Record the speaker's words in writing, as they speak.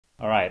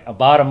All right,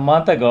 about a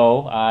month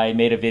ago, I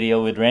made a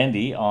video with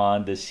Randy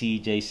on the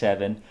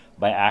CJ7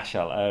 by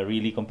Axial, a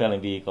really compelling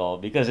vehicle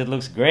because it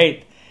looks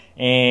great.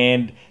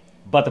 And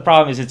but the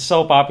problem is it's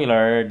so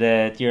popular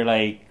that you're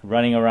like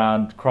running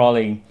around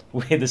crawling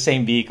with the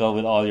same vehicle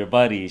with all your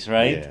buddies,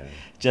 right? Yeah.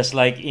 Just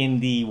like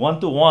in the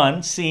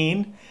one-to-one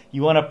scene,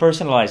 you want to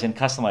personalize and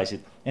customize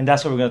it. And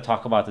that's what we're going to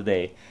talk about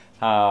today.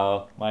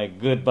 How my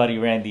good buddy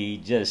Randy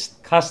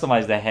just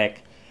customized the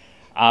heck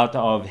out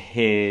of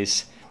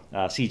his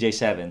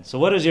CJ7. So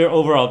what is your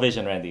overall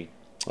vision, Randy?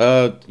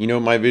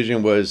 My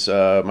vision was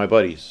my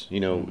buddies.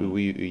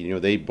 Mm-hmm.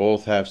 They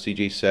both have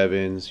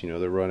CJ7s.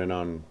 They're running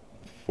on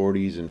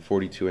 40s and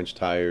 42-inch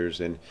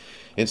tires, and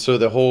so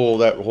that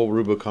whole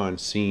Rubicon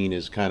scene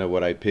is kind of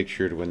what I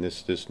pictured when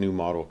this new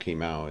model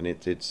came out, and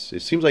it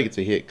seems like it's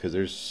a hit because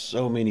there's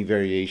so many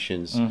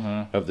variations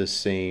of the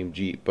same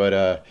Jeep.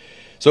 But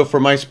so for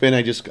my spin,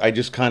 I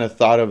just kind of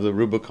thought of the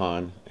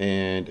Rubicon,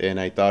 and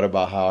I thought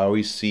about how I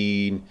always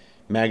seen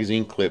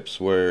magazine clips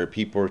where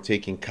people are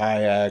taking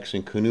kayaks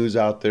and canoes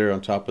out there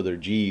on top of their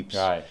Jeeps,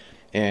 Right.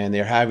 and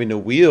they're having to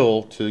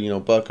wheel to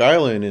Buck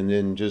Island and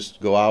then just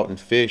go out and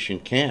fish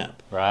and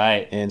camp.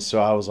 Right. And so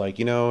I was like,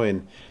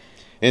 and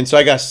so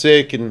I got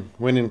sick and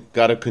went and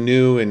got a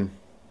canoe and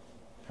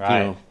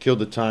Right. killed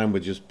the time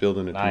with just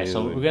building a Nice.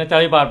 canoe. So we're going to tell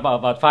you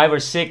about 5 or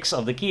 6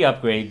 of the key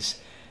upgrades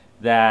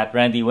that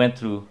Randy went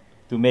through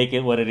to make it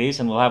what it is,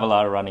 and we'll have a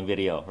lot of running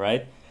video,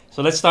 right?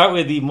 So let's start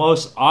with the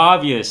most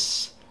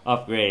obvious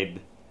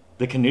upgrade,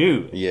 the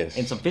canoe. Yes.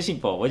 And some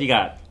fishing pole. What do you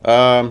got?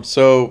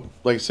 So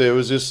like I said, it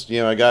was just,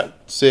 I got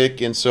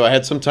sick, and so I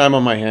had some time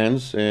on my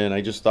hands, and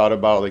I just thought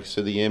about, like I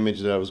said, the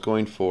image that I was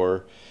going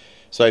for.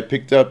 So I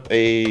picked up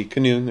a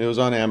canoe. It was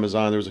on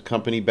Amazon. There was a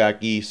company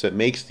back east that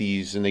makes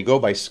these, and they go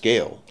by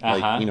scale,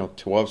 like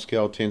 12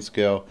 scale, 10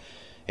 scale,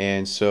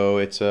 and so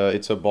it's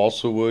a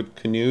balsa wood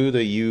canoe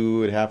that you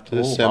would have to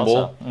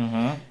assemble,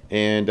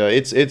 and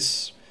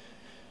it's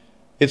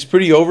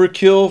pretty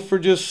overkill for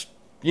just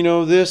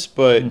this,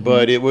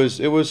 but it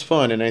was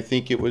fun, and I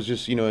think it was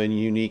just a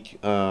unique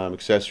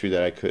accessory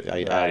that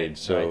I added.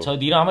 So Right. So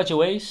do you know how much it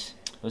weighs?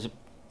 Was it?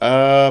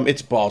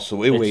 It's balsa.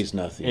 It weighs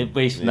nothing. It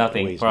weighs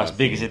nothing weighs for as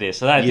big as it is.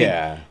 So that, I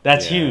think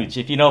that's yeah. huge.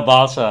 If you know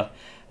balsa,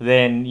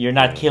 then you're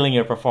not killing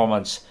your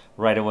performance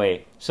right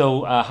away.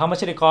 So how much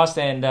did it cost,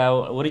 and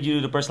what did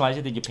you do to personalize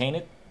it? Did you paint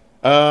it?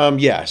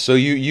 Yeah. So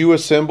you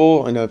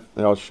assemble, and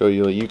I'll show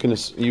you.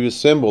 You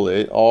assemble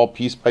it all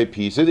piece by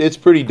piece. It's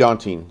pretty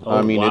daunting. Oh,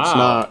 I mean, wow. it's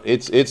not.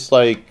 It's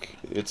like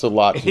it's a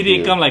lot. It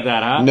didn't come like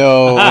that, huh?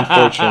 No,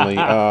 unfortunately.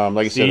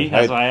 Like I See, said,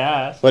 that's why I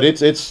asked. but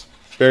it's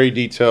very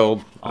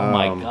detailed. Oh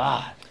my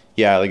God.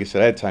 Yeah, like I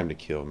said, I had time to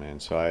kill, man.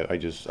 So I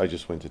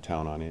just went to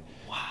town on it.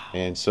 Wow.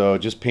 And so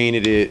just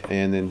painted it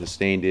and then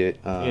stained it.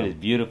 It is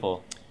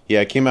beautiful. Yeah,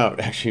 it came out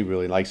actually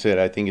really. Like I said,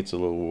 I think it's a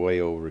little way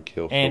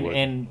overkill.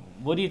 And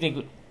what do you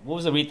think? What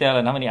was the retail,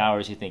 and how many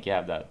hours you think you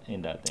have that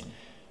in that thing?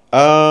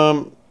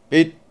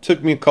 It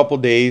took me a couple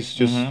days,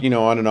 just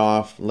on and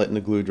off, letting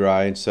the glue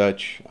dry and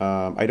such.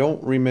 I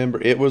don't remember.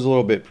 It was a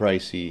little bit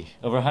pricey.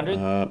 Over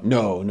 100?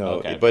 No.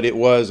 Okay. But it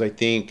was, I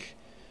think,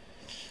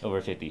 over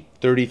 50.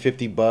 30,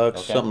 50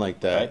 bucks, Okay. something like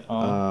that.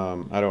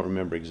 Right. I don't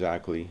remember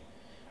exactly.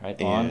 Right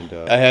And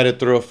on. I had to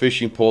throw a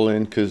fishing pole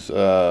in because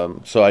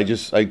so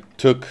I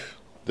took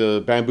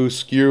the bamboo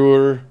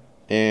skewer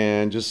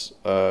and just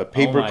a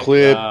paper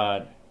clip,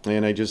 God.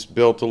 and I just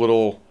built a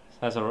little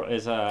It's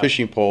a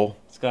fishing pole.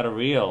 It's got a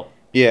reel.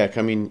 Yeah,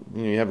 I mean,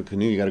 you have a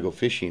canoe, you got to go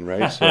fishing,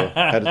 right? So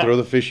I had to throw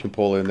the fishing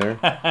pole in there,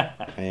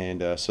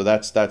 and so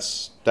that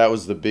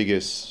was the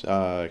biggest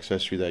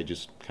accessory that I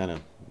just kind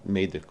of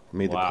made the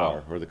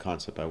car, or the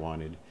concept I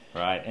wanted.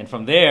 Right, and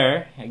from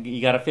there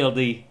you got to fill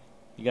the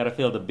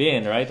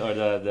bin, right, or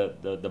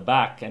the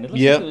back, and it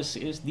looks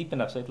like it was deep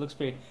enough, so it looks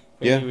pretty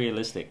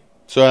realistic.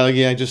 So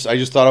I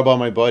just thought about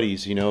my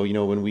buddies.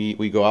 When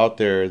we go out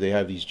there, they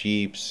have these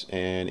Jeeps,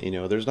 and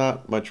there's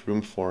not much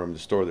room for them to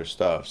store their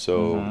stuff.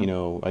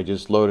 So I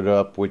just loaded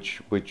up,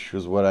 which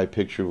was what I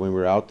pictured when we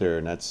were out there,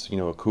 and that's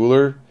a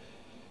cooler,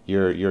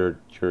 your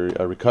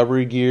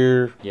recovery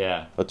gear,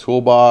 a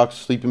toolbox,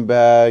 sleeping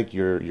bag,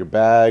 your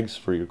bags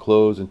for your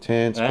clothes and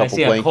tents, a couple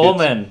blankets.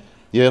 Coleman.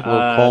 Yep,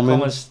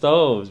 Coleman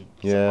stoves.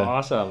 Yeah,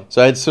 awesome.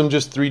 So I had some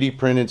just 3D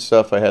printed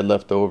stuff I had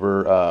left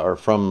over, or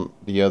from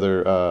the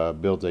other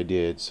builds I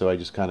did. So I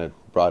just kind of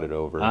brought it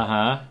over.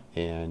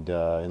 And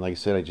like I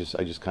said, I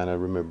just kind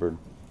of remembered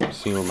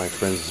seeing where my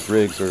friends'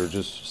 rigs are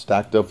just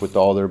stacked up with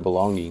all their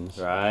belongings.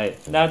 Right.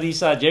 Now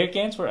these jerry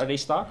cans, are they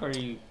stock, or are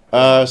you?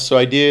 So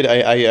I did.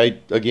 I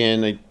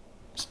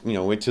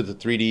went to the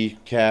 3D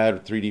CAD or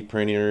 3D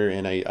printer,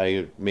 and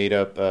I made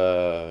up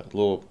a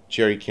little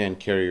jerry can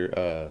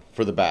carrier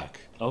for the back.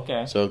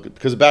 Okay. So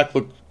because the back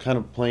looked kind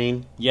of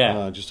plain.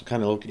 Yeah. Just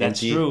kind of look empty. That's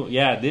true.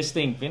 Yeah, this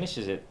thing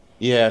finishes it.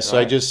 Yeah. So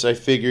right. I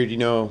figured,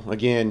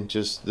 again,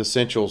 just the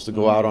essentials to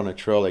go out on a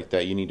trail like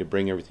that. You need to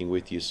bring everything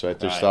with you. So I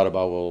just thought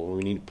about, well,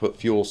 we need to put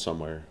fuel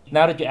somewhere.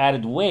 Now that you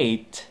added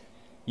weight,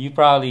 you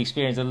probably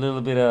experienced a little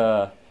bit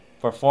of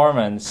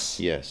performance.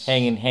 Yes.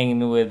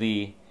 Hanging with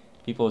the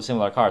people with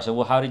similar cars.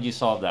 So how did you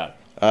solve that?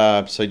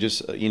 So I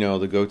just,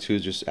 the go-to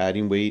is just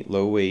adding weight,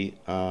 low weight.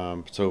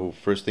 So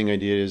first thing I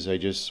did is I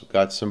just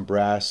got some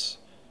brass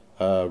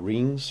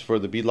rings for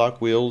the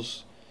beadlock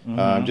wheels.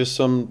 Just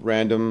some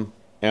random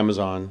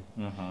Amazon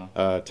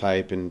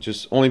type, and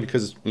just only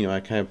because, I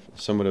kind of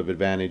somewhat of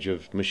advantage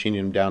of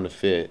machining them down to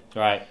fit.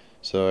 Right.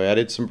 So I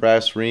added some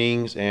brass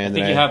rings, and I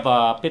think you have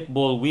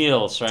Pitbull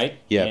wheels, right?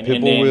 Yeah,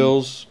 Pitbull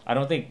wheels. I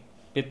don't think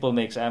Pitbull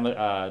makes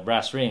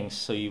brass rings,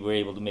 so you were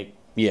able to make.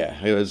 Yeah,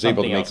 I was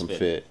able to make them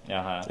fit.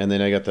 Uh-huh. And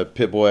then I got the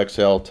Pitbull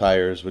XL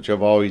tires, which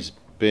I've always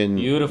been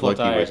beautiful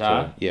lucky tires, with.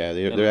 huh? Yeah,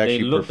 they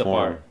actually look the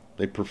perform. part.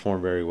 They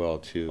perform very well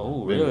too.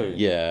 Oh, really?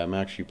 Yeah, I'm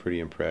actually pretty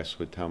impressed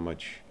with how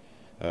much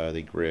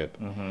they grip.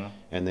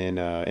 And then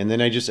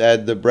I just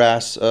add the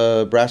brass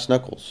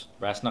knuckles.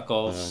 Brass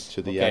knuckles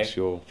to the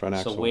axial front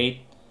axle. So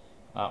weight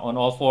on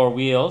all four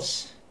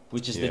wheels,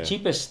 which is the Yeah.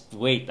 cheapest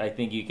weight I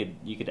think you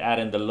could add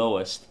in the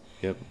lowest.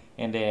 Yep.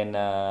 And then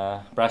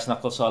brass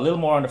knuckles, so a little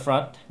more on the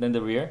front than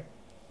the rear.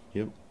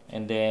 Yep.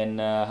 And then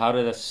how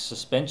did the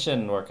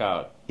suspension work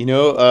out?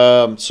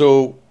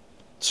 So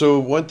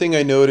one thing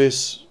I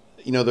noticed,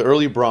 the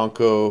early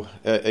Bronco,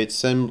 it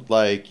seemed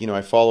like,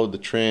 I followed the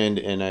trend,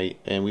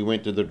 and we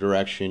went to the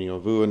direction,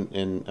 Vu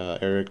and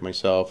Eric,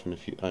 myself, and a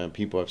few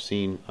people I've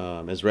seen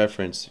as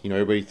reference,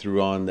 everybody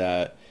threw on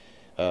that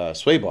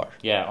sway bar.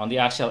 Yeah, on the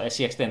Axial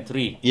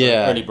SCX10.3.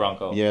 Yeah. Early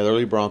Bronco. Yeah, the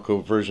early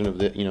Bronco version of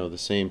the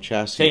same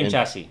chassis. Same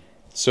chassis.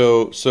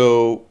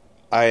 So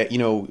I,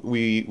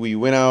 we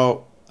went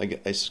out. I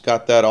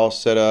got that all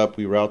set up.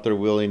 We were out there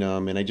wheeling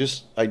them, and I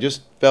just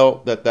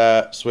felt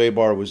that sway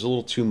bar was a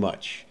little too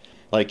much.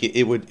 Like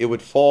it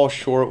would fall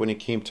short when it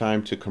came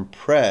time to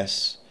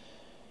compress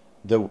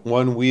the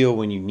one wheel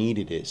when you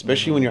needed it,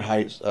 especially when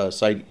you're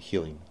side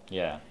heeling.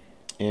 Yeah.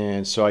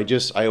 And so I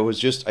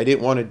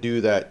didn't want to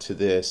do that to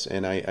this,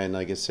 and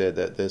like I said,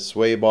 that the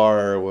sway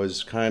bar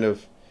was kind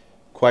of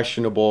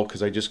questionable,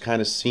 because I just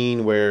kind of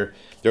seen where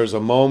there's a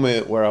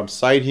moment where I'm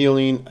side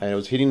heeling, I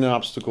was hitting an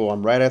obstacle,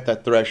 I'm right at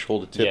that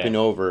threshold of tipping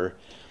over,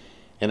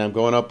 and I'm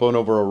going up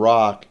over a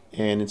rock,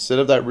 and instead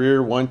of that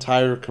rear one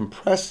tire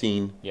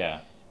compressing,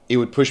 it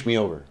would push me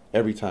over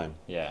every time.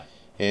 Yeah.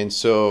 And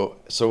so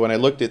when I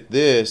looked at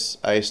this,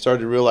 I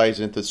started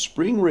realizing that the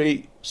spring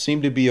rate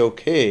seemed to be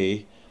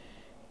okay.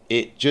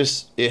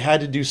 It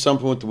had to do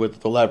something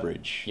with the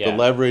leverage, the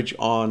leverage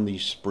on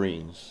these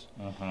springs.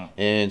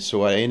 And so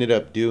what I ended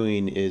up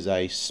doing is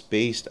I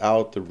spaced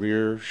out the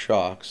rear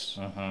shocks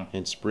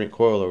and spring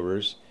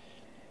coilovers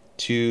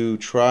to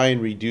try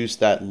and reduce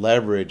that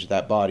leverage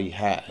that body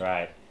had.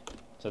 Right.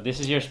 So this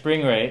is your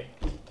spring rate.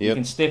 Yep. You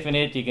can stiffen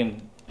it, you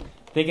can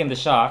thicken the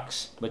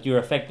shocks, but you're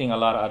affecting a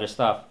lot of other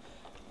stuff.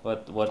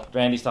 But what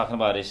Randy's talking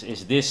about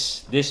is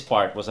this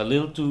part was a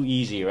little too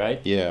easy, right?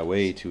 Yeah,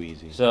 way too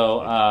easy.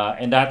 So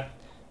and that,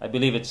 I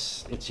believe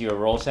it's your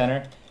roll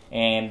center,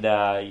 and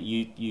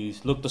you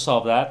look to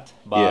solve that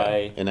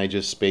by and I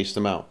just spaced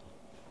them out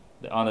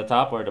on the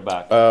top or the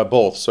back.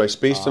 Both. So I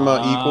spaced them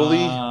out equally,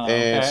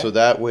 and okay. so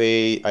that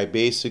way I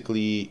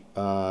basically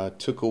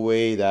took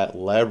away that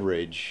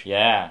leverage.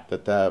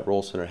 that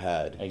roll center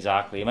had.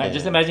 Exactly.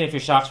 Just imagine if your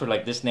shocks were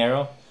like this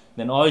narrow,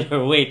 then all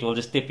your weight will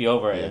just tip you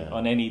over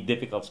on any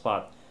difficult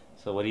spot.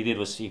 So what he did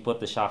was he put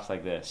the shocks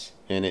like this.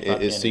 And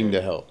it seemed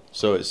to help.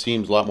 So it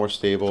seems a lot more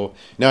stable.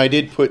 Now I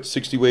did put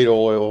 60 weight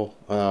oil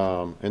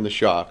in the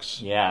shocks.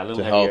 Yeah, a little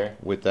to heavier.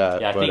 Help with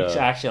that. Yeah, I think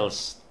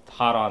Axial's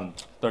hot on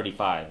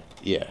 35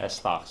 as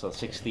stock. So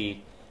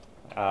 60,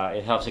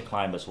 it helps it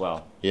climb as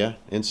well. Yeah,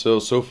 and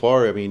so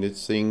far, I mean,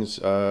 it's things,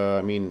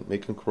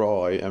 it can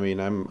crawl. I mean,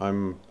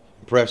 I'm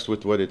impressed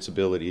with its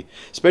ability,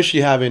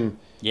 especially having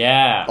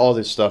all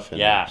this stuff in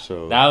there.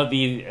 So that would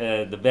be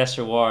the best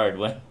reward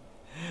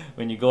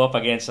when you go up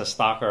against a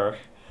stalker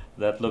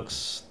that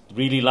looks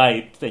really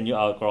light, then you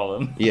outcrawl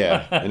him.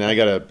 Yeah, and I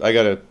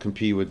gotta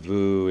compete with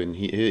Vu, and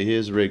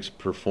his rigs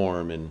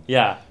perform, and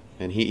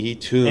and he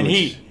tunes. And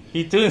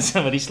he tunes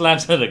him, but he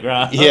slams to the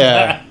ground.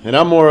 Yeah, and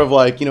I'm more of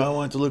like, I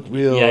want it to look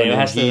real. Yeah, it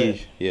has to.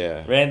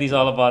 Yeah, Randy's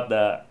all about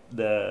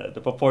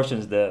the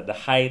proportions, the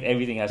height,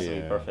 everything has to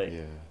be perfect.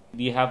 Yeah.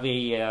 Do you have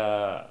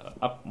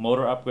a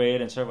motor upgrade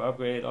and servo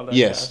upgrade, all that?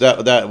 Yes,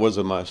 that was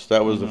a must.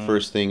 That was the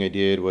first thing I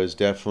did, was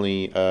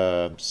definitely,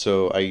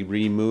 so I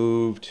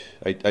removed,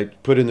 I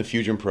put in the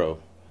Fusion Pro.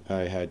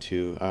 I had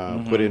to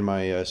put in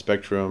my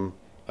Spectrum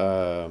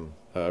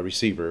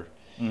receiver.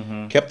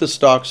 Kept the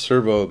stock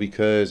servo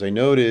because I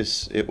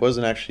noticed it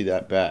wasn't actually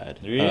that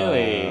bad.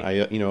 Really? I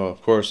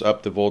of course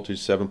upped the voltage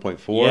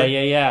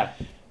 7.4. Yeah.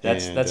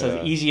 That's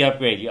an easy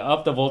upgrade. You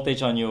up the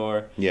voltage on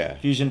your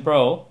Fusion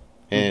Pro.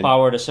 And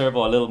power the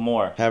servo a little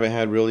more. Haven't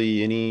had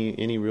really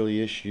any really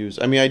issues.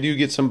 I mean, I do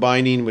get some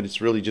binding, but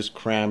it's really just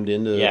crammed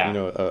into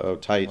a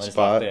tight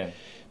spot.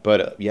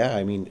 But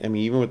I mean,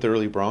 even with the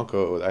early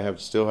Bronco, I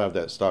still have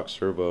that stock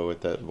servo at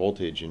that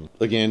voltage, and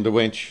again, the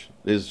winch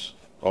is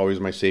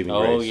always my saving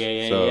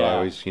grace. So I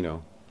always,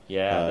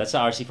 that's an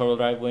RC 4-wheel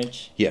drive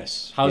winch.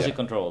 Yes. How's it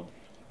controlled?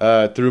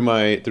 Through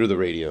the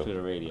radio. Through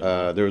the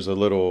radio. There's a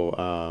little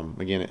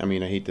again. I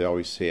mean, I hate to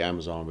always say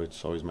Amazon, but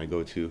it's always my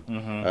go-to.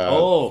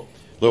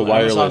 little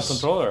Amazon's wireless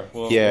controller.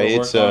 Yeah,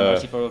 will it's work on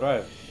RC four-wheel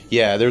drive.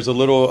 Yeah, there's a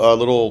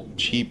little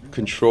cheap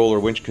controller,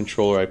 winch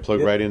controller. I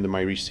plug right into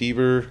my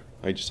receiver.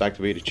 I just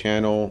activate a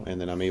channel, and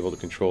then I'm able to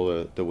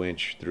control the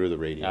winch through the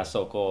radio. That's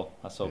so cool.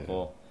 That's so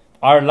cool.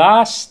 Our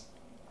last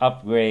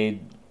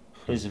upgrade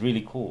is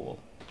really cool.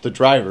 The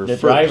driver. The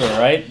first. driver,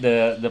 right?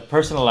 The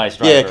personalized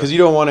driver. Yeah, because you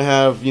don't want to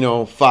have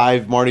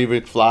 5 Marty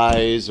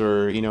McFlys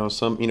or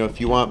some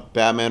if you want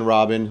Batman,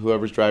 Robin,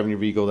 whoever's driving your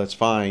vehicle, that's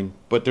fine.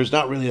 But there's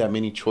not really that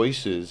many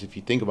choices if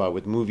you think about it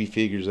with movie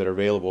figures that are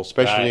available,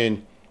 especially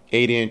in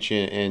 8-inch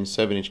and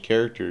 7-inch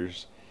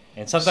characters.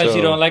 And sometimes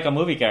you don't like a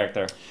movie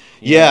character.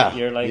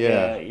 You're like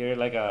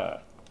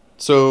a.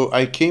 So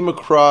I came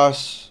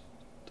across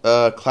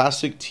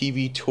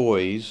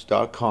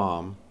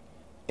ClassicTVToys.com,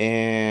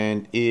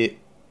 and it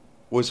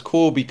was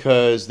cool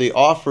because they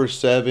offer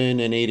 7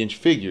 and 8-inch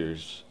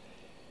figures,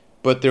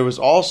 but there was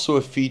also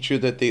a feature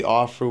that they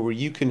offer where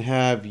you can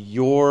have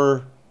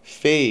your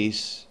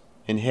face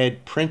and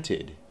head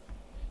printed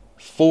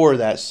for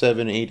that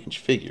 7 and 8-inch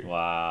figure.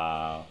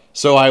 Wow.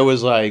 So I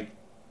was like,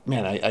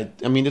 man,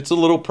 I mean, it's a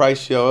little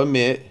pricey, I'll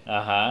admit.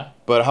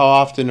 But how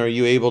often are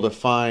you able to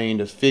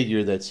find a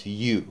figure that's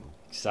you?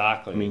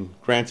 Exactly. I mean,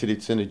 granted,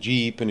 it's in a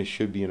Jeep and it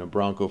should be in a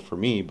Bronco for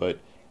me, but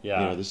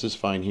this is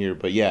fine here.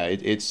 But yeah,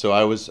 it's so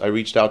I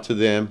reached out to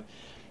them,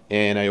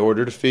 and I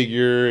ordered a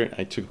figure.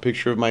 I took a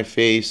picture of my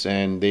face,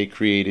 and they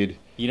created.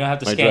 You don't have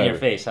to scan your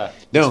face, huh?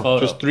 No,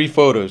 just 3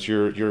 photos: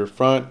 your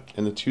front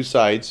and the 2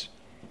 sides.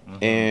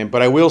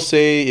 But I will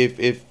say,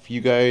 if you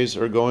guys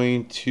are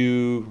going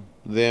to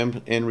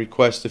them and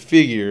request a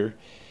figure,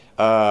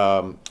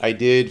 I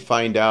did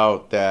find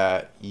out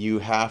that you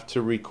have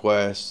to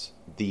request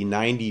the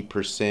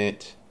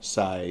 90%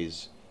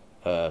 size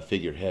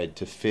figurehead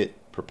to fit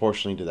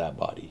proportionally to that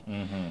body.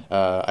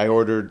 I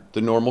ordered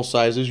the normal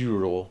size as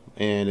usual,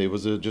 and it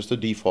was just a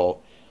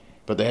default,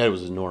 but the head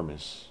was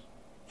enormous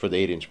for the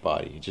 8-inch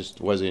body. It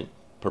just wasn't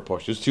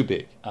proportional. It was too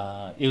big.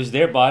 It was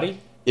their body?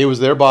 It was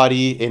their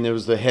body, and it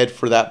was the head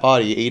for that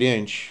body,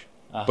 8-inch.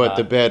 But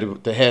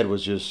the head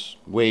was just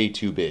way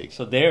too big.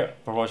 So their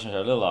proportions are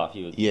a little off.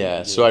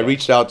 So I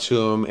reached out to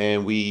them,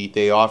 and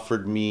they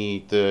offered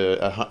me the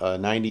 100%,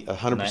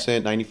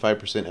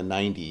 95%, and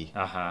 90.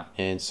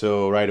 And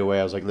so right away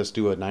I was like, let's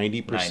do a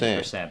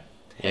 90%.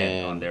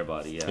 Head on their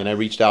body. Yeah. And I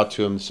reached out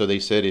to them, so they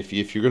said if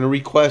you're going to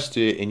request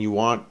it and you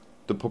want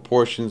the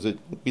proportions that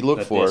we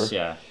look for,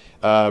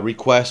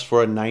 request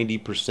for a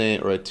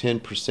 90% or a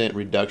 10%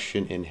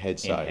 reduction in head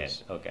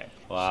size. Okay.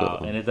 Wow.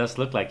 So, and it does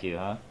look like you,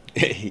 huh?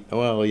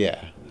 Well,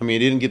 yeah. I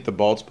mean, it didn't get the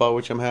bald spot,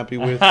 which I'm happy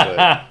with.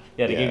 But,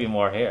 they gave you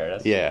more hair.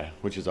 That's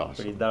which is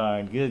awesome. Pretty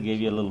darn good.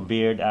 Gave you a little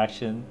beard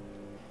action.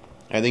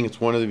 I think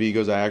it's one of the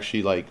vehicles I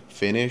actually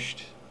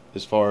finished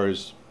as far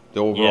as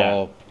the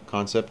overall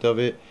concept of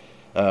it.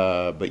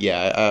 But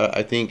yeah,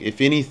 I think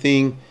if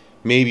anything,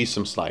 maybe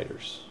some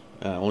sliders,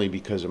 only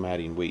because I'm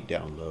adding weight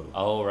down low.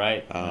 Oh,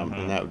 right.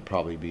 And that would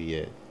probably be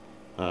it.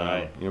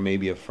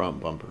 Maybe a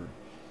front bumper.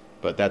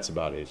 But that's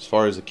about it. As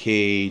far as a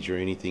cage or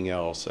anything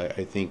else,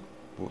 I think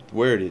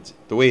where it is,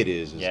 the way it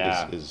is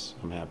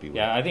I'm happy with.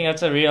 Yeah, I think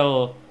that's a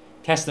real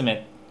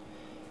testament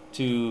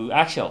to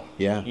Axial.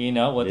 Yeah.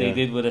 What they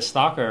did with a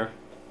stalker,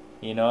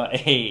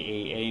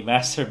 a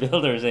master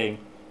builder saying,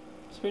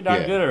 it's pretty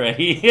darn good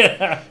already.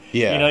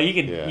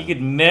 You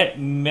could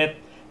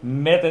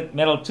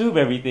metal tube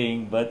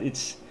everything, but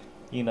it's,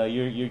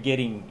 you're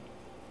getting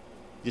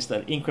just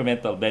an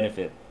incremental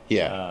benefit.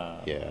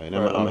 And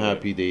I'm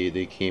happy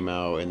they came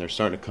out, and they're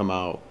starting to come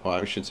out. Well,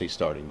 I shouldn't say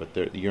starting, but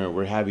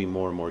we're having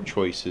more and more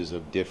choices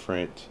of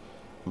different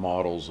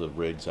models of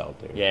rigs out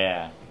there.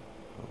 Yeah.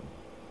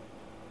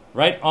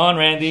 Right on,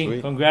 Randy.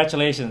 Sweet.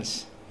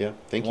 Congratulations. Yeah,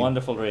 thank you.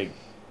 Wonderful rig.